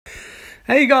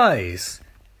Hey guys,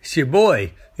 it's your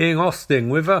boy Ian Austin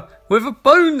with a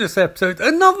bonus episode,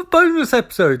 another bonus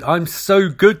episode. I'm so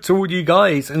good to all you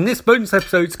guys, and this bonus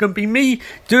episode is going to be me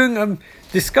doing a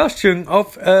discussion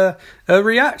of a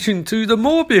reaction to the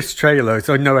Morbius trailer.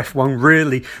 So I know everyone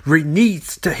really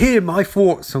needs to hear my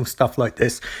thoughts on stuff like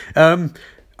this. I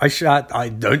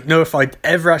don't know if I'd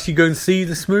ever actually go and see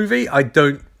this movie. I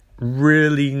don't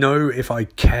really know if I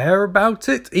care about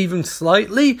it even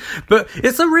slightly, but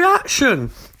it's a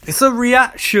reaction, a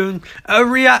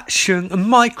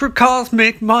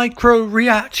microcosmic micro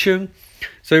reaction.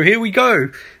 So here we go.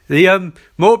 The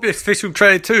Morbius official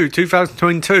trailer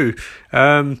 2022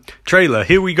 trailer.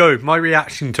 Here we go, my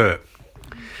reaction to it.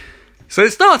 So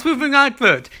it starts with an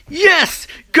advert. Yes!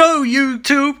 Go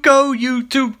YouTube, go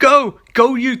YouTube, go!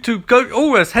 Go YouTube, go!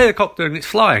 Oh, there's a helicopter and it's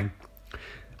flying.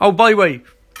 Oh, by the way,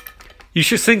 you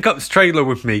should sync up this trailer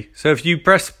with me. So if you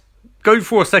go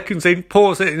 4 seconds in,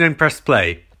 pause it and then press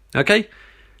play. Okay?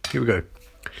 Here we go.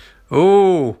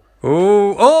 Oh,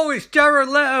 it's Jared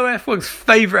Leto, everyone's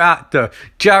favourite actor.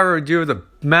 Jared, you're the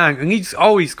man. And he's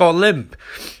got a limp.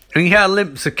 And he had a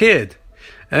limp as a kid.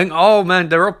 And oh man,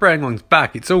 they're operating on his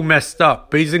back. It's all messed up.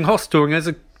 But he's in hospital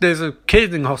and there's a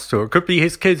kid in hospital. It could be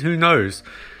his kid, who knows.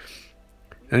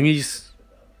 And he's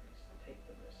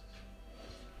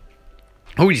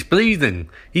bleeding.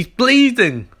 He's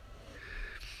bleeding.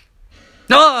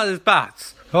 Oh, there's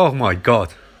bats. Oh my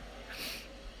god.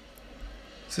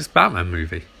 It's this Batman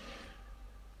movie.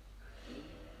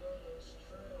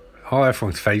 Oh,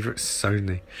 everyone's favourite,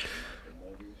 Sony.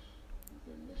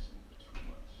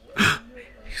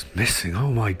 He's missing.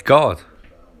 Oh my god.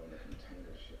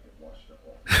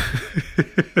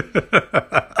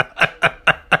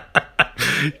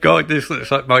 God, this looks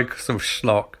like Microsoft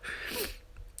schlock.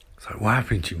 So what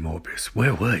happened to you, Morbius?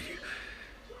 Where were you?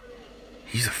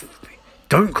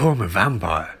 Don't call him a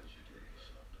vampire.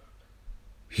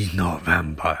 He's not a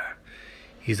vampire.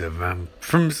 He's a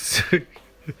from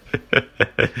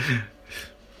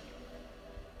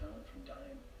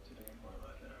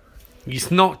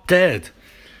He's not dead.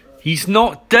 He's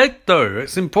not dead though.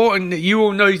 It's important that you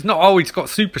all know he's not. Oh, he's got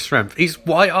super strength. He's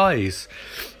white eyes.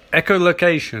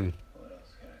 Echolocation.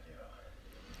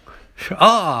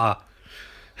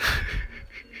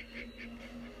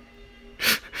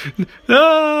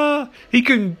 He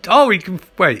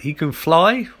can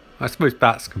fly. I suppose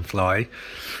bats can fly,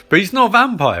 but he's not a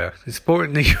vampire. It's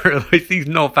important that you realise he's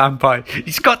not a vampire.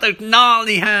 He's got those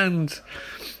gnarly hands.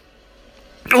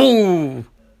 Oh,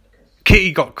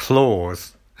 Kitty got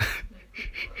claws.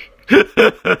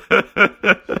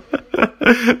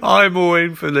 I'm all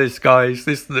in for this, guys.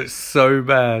 This looks so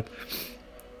bad.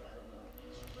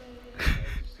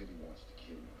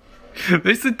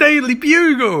 It's the Daily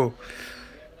Bugle.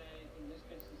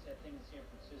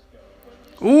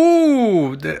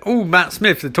 Matt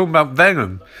Smith. They're talking about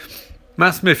Venom.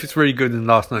 Matt Smith is really good in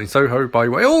Last Night in Soho, by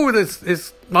the way. Oh,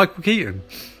 there's Michael Keaton.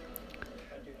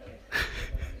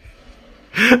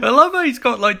 I love how he's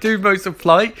got like 2 modes of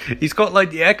flight. He's got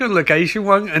like the echolocation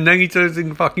one, and then he turns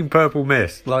into fucking purple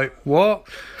mist. Like, what?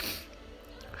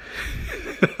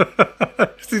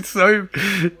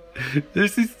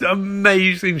 This is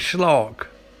amazing schlock.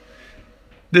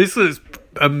 This looks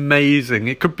amazing.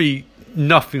 It could be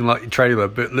nothing like the trailer,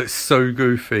 but it looks so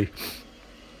goofy.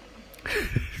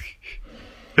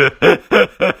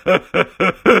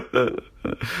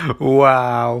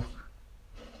 Wow.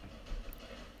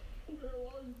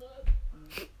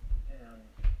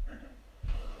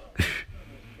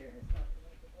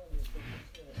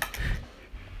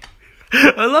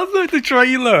 I love the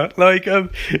trailer.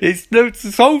 It's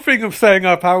this whole thing of setting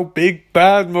up how big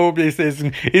bad Morbius is,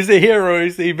 and is he a hero,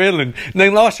 is he a villain? And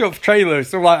then last shot of the trailer,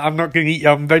 it's all like, I'm not going to eat,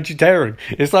 I'm vegetarian.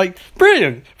 It's like,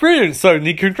 brilliant,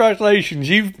 Sony, congratulations,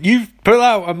 you've put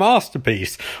out a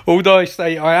masterpiece. Although I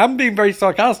say I am being very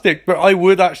sarcastic, but I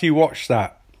would actually watch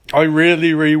that. I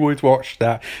really would watch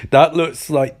that. That looks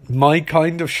like my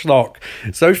kind of schlock.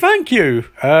 So thank you,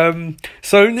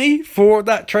 Sony, for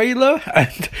that trailer.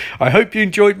 And I hope you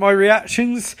enjoyed my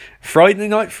reactions. Friday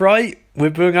Night Fright.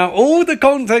 We're putting out all the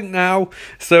content now.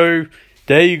 So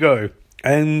there you go.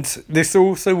 And this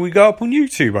also will go up on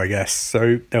YouTube, I guess.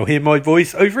 So they'll hear my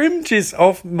voice over images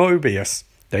of Morbius.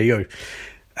 There you go.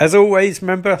 As always,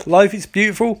 remember, life is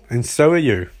beautiful and so are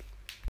you.